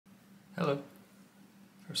Hello.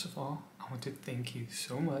 First of all, I want to thank you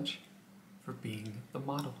so much for being the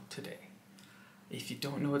model today. If you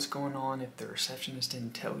don't know what's going on, if the receptionist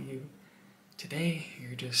didn't tell you, today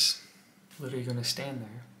you're just literally going to stand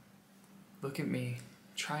there, look at me,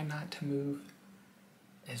 try not to move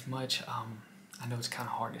as much. I know it's kind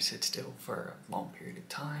of hard to sit still for a long period of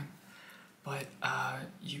time, but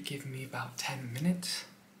you give me about 10 minutes,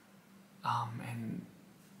 and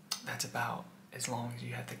that's about as long as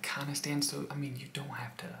you have to kind of stand still. I mean, you don't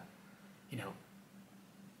have to, you know,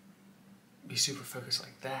 be super focused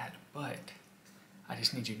like that, but I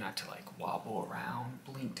just need you not to like wobble around,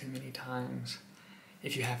 blink too many times.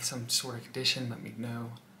 If you have some sort of condition, let me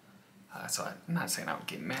know. So I'm not saying I would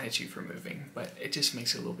get mad at you for moving, but it just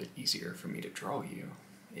makes it a little bit easier for me to draw you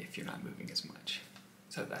if you're not moving as much.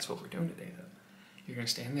 So that's what we're doing today though. You're gonna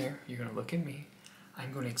stand there, you're gonna look at me,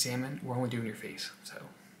 I'm gonna examine, we're only doing your face. So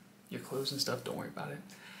your clothes and stuff, don't worry about it.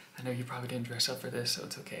 I know you probably didn't dress up for this, so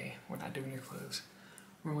it's okay. We're not doing your clothes.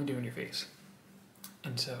 We're only doing your face.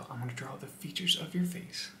 And so I'm gonna draw the features of your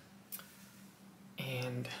face.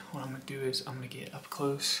 And what I'm gonna do is I'm gonna get up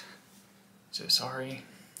close. So sorry,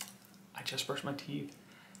 I just brushed my teeth,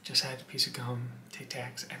 just had a piece of gum, Tic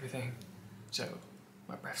Tacs, everything. So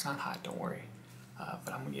my breath's not hot, don't worry.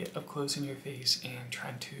 But I'm gonna get up close in your face and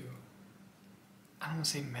try to, I don't wanna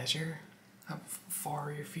say measure how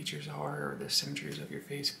far your features are or the symmetries of your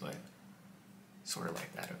face, but sort of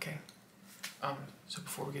like that, okay? So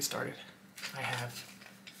before we get started, I have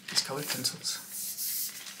these colored pencils.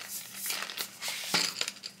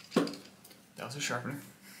 That was a sharpener.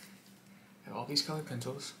 I have all these colored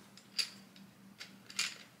pencils.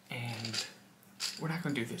 And we're not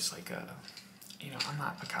gonna do this like I'm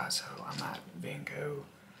not Picasso, I'm not Van Gogh,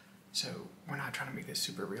 so we're not trying to make this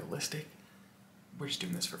super realistic. We're just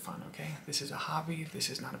doing this for fun, okay? This is a hobby, this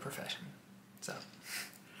is not a profession. So,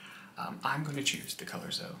 I'm gonna choose the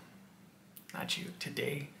colors though, not you.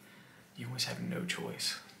 Today, you always have no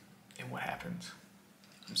choice in what happens.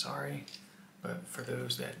 I'm sorry, but for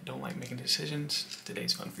those that don't like making decisions,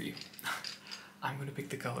 today's fun for you. I'm gonna pick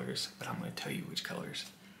the colors, but I'm gonna tell you which colors,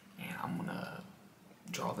 and I'm gonna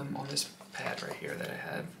draw them on this pad right here that I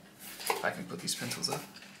have. If I can put these pencils up.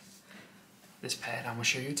 This pad, I'm gonna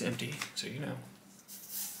show you it's empty, so you know.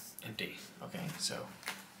 Empty, okay? So,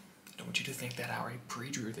 I don't want you to think that I already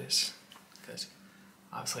pre-drew this, because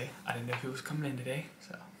obviously I didn't know who was coming in today,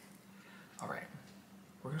 so. Alright,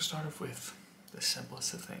 we're gonna start off with the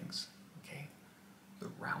simplest of things, okay? The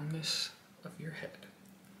roundness of your head.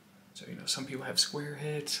 So, some people have square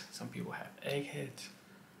heads, some people have egg heads.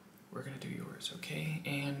 We're gonna do yours, okay?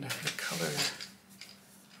 And the color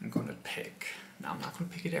I'm gonna pick. Now, I'm not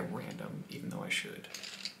gonna pick it at random, even though I should.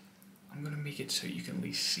 I'm gonna make it so you can at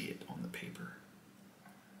least see it on the paper.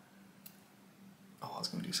 Oh, I was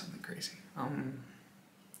gonna do something crazy. You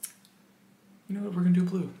know what? We're gonna do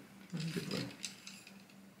blue. We're gonna do blue.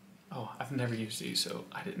 Oh, I've never used these, so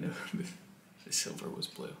I didn't know the silver was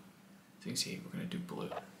blue. So you can see, we're gonna do blue.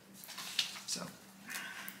 So,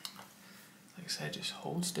 like I said, just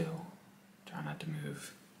hold still. Try not to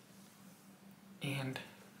move. And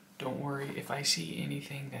don't worry if I see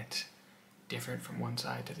anything that's different from one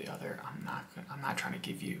side to the other. I'm not trying to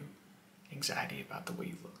give you anxiety about the way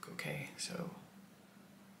you look, okay? So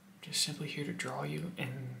just simply here to draw you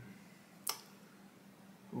and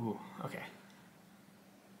ooh, okay.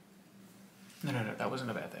 No, that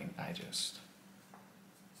wasn't a bad thing. I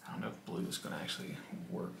don't know if blue is gonna actually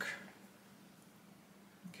work.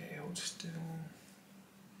 Okay, hold still.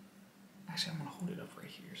 Actually, I'm gonna hold it up right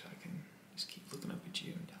here so I can just keep looking up at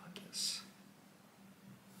you and down at this.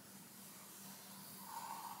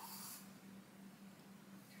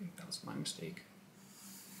 That was my mistake.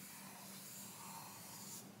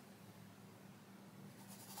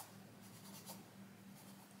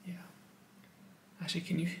 Yeah. Actually,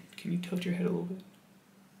 can you tilt your head a little bit?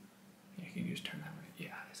 Yeah, can you just turn that way?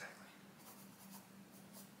 Yeah, exactly.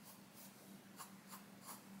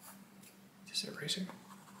 Just eraser?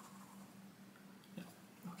 No.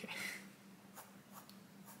 Okay.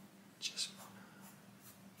 Just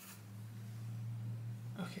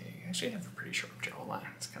okay. You actually have a pretty sharp jawline.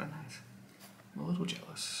 It's kind of nice. I'm a little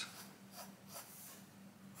jealous.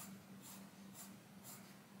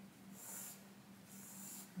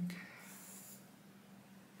 Okay.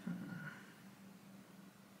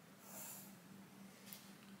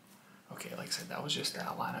 Okay, like I said, that was just the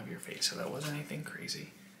outline of your face, so that wasn't anything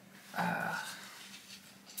crazy. But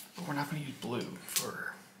we're not going to use blue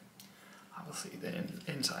for, obviously, the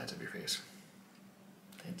insides of your face.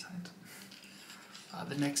 The insides.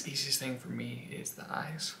 The next easiest thing for me is the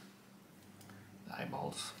eyes, the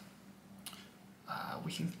eyeballs.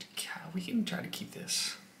 we can try to keep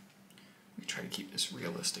this. We try to keep this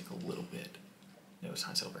realistic a little bit. No, it's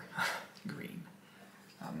not silver. Green.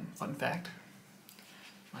 Fun fact.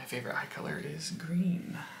 My favorite eye color is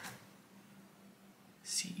green.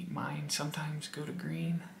 See, mine sometimes go to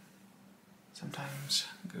green, sometimes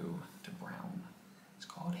go to brown. It's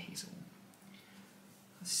called hazel.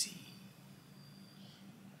 Let's see.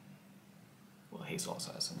 Well, hazel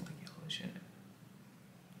also has some like yellowish in it.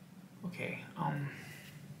 Okay,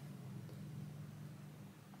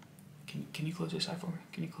 can you close this eye for me?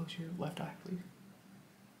 Can you close your left eye, please?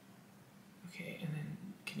 Okay, and then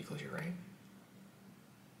can you close your right?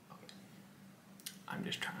 Okay. I'm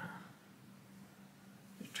just trying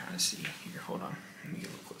to see here. Hold on. Let me get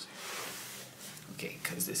a little closer. Okay,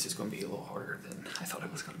 because this is going to be a little harder than I thought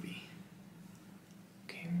it was going to be.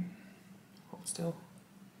 Okay, hold still.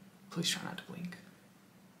 Please try not to blink.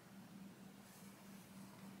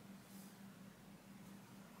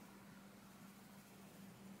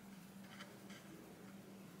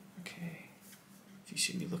 Okay, if you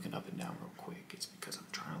see me looking up and down real quick, it's because I'm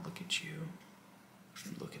trying to look at you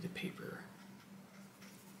and look at the paper.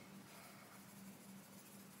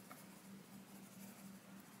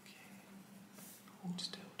 Hold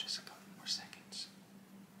still just a couple more seconds.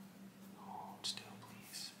 Hold still,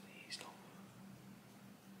 please. Please don't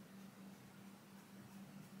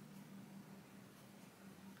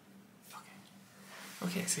move.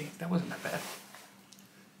 Okay. Okay, see, that wasn't that bad.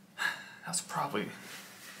 That's probably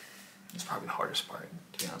the hardest part,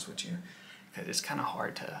 to be honest with you. Because it's kind of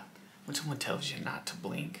hard to, when someone tells you not to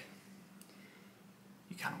blink,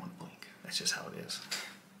 you kind of want to blink. That's just how it is.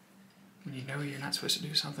 When you know you're not supposed to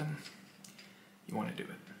do something, you want to do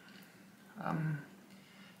it.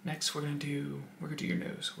 Next, we're gonna do your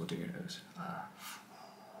nose. We'll do your nose.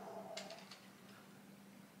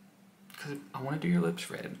 Because I want to do your lips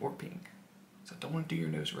red or pink. So I don't want to do your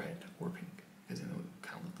nose red or pink, because then it would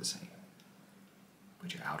kind of look the same.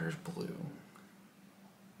 But your outer is blue.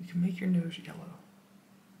 You can make your nose yellow.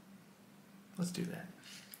 Let's do that.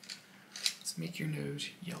 Let's make your nose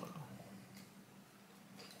yellow.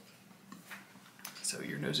 So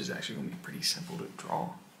your nose is actually going to be pretty simple to draw.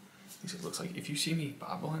 Because it looks like, if you see me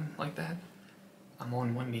bobbling like that, I'm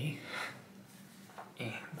on one knee.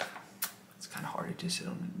 And it's kind of hard to just sit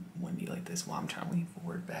on one knee like this while I'm trying to lean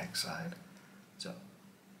forward, back, side. So,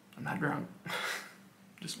 I'm not drunk.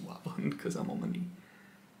 Just wobbling because I'm on my knee.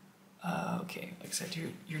 Okay, like I said,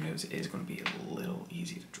 your nose is going to be a little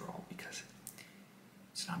easy to draw because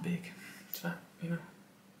it's not big. It's not,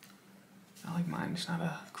 not like mine. It's not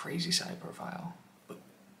a crazy side profile. But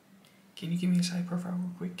can you give me a side profile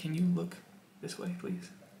real quick? Can you look this way, please?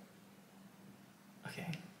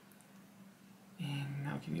 Okay. And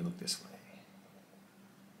now can you look this way?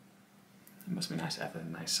 It must be nice to have a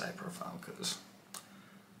nice side profile because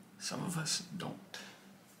some of us don't.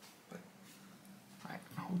 But, alright,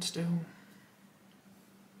 hold still.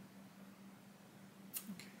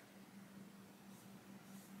 Okay.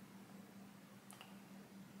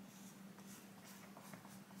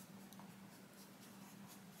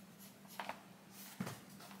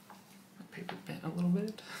 My paper bent a little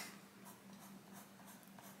bit.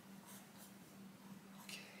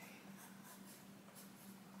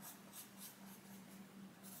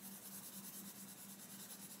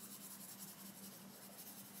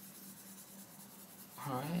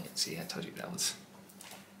 Alright, see, I told you that was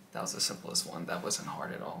the simplest one. That wasn't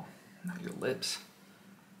hard at all. Now your lips.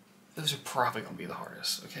 Those are probably going to be the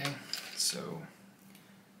hardest, okay? So,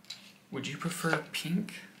 would you prefer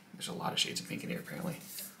pink? There's a lot of shades of pink in here, apparently.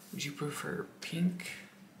 Would you prefer pink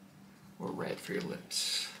or red for your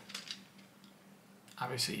lips?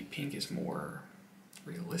 Obviously, pink is more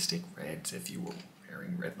realistic. Red's if you were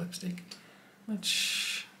wearing red lipstick,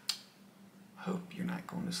 which I hope you're not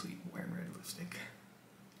going to sleep wearing red lipstick.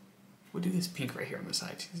 We'll do this pink right here on the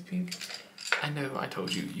side. See this pink? I know I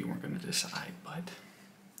told you you weren't going to decide, but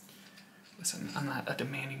listen, I'm not a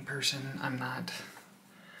demanding person.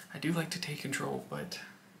 I do like to take control, but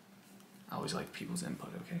I always like people's input,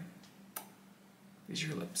 okay? These are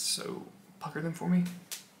your lips, so pucker them for me.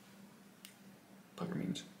 Pucker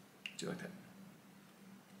means do like that.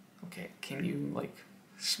 Okay, can you like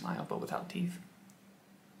smile but without teeth?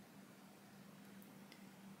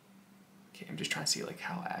 Okay, I'm just trying to see like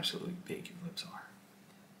how absolutely big your lips are.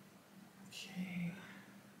 Okay,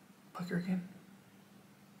 pucker again.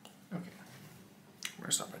 Okay, we're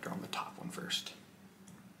gonna start by drawing the top one first.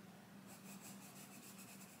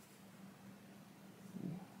 Ooh,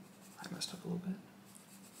 I messed up a little bit.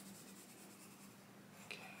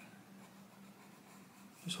 Okay,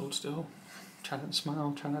 just hold still. Try not to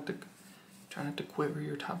smile. Try not to quiver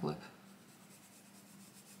your top lip.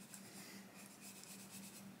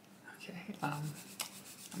 Okay, I'm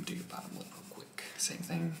gonna do your bottom lip real quick. Same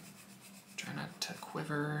thing. Try not to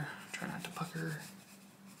quiver, try not to pucker.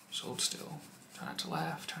 Just hold still. Try not to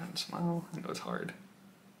laugh, try not to smile. I know it's hard.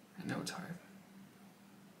 I know it's hard.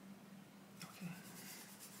 Okay.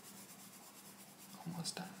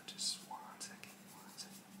 Almost done. Just 1 second, 1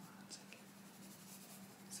 second, 1 second.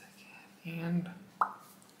 And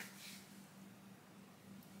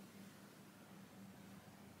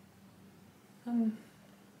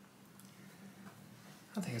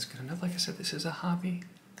I think it's good enough. Like I said, this is a hobby,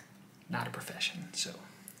 not a profession, so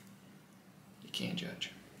you can't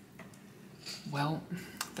judge. Well,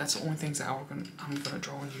 that's the only things that I'm gonna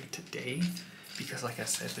draw on you today, because like I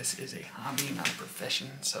said, this is a hobby, not a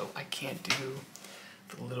profession, so I can't do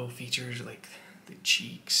the little features like the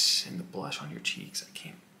cheeks and the blush on your cheeks. I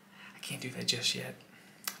can't do that just yet.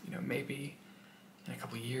 You know, maybe in a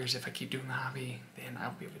couple of years, if I keep doing the hobby, then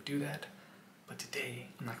I'll be able to do that. But today,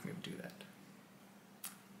 I'm not gonna be able to do that.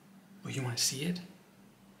 Well, you want to see it?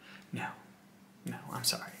 No, I'm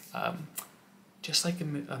sorry. Just like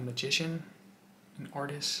a magician, an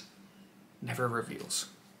artist never reveals.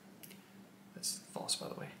 That's false, by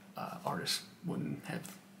the way. Artists wouldn't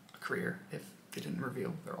have a career if they didn't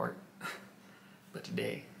reveal their art. But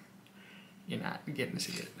today, you're not getting to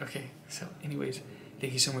see it. Okay, so anyways,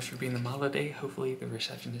 thank you so much for being the model today. Hopefully the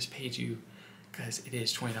receptionist paid you, because it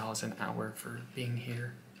is $20 an hour for being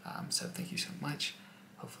here. So thank you so much.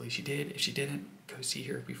 Hopefully she did. If she didn't, go see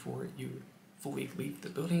her before you fully leave the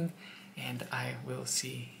building, and I will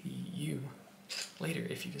see you later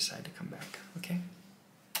if you decide to come back, okay?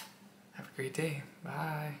 Have a great day.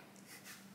 Bye.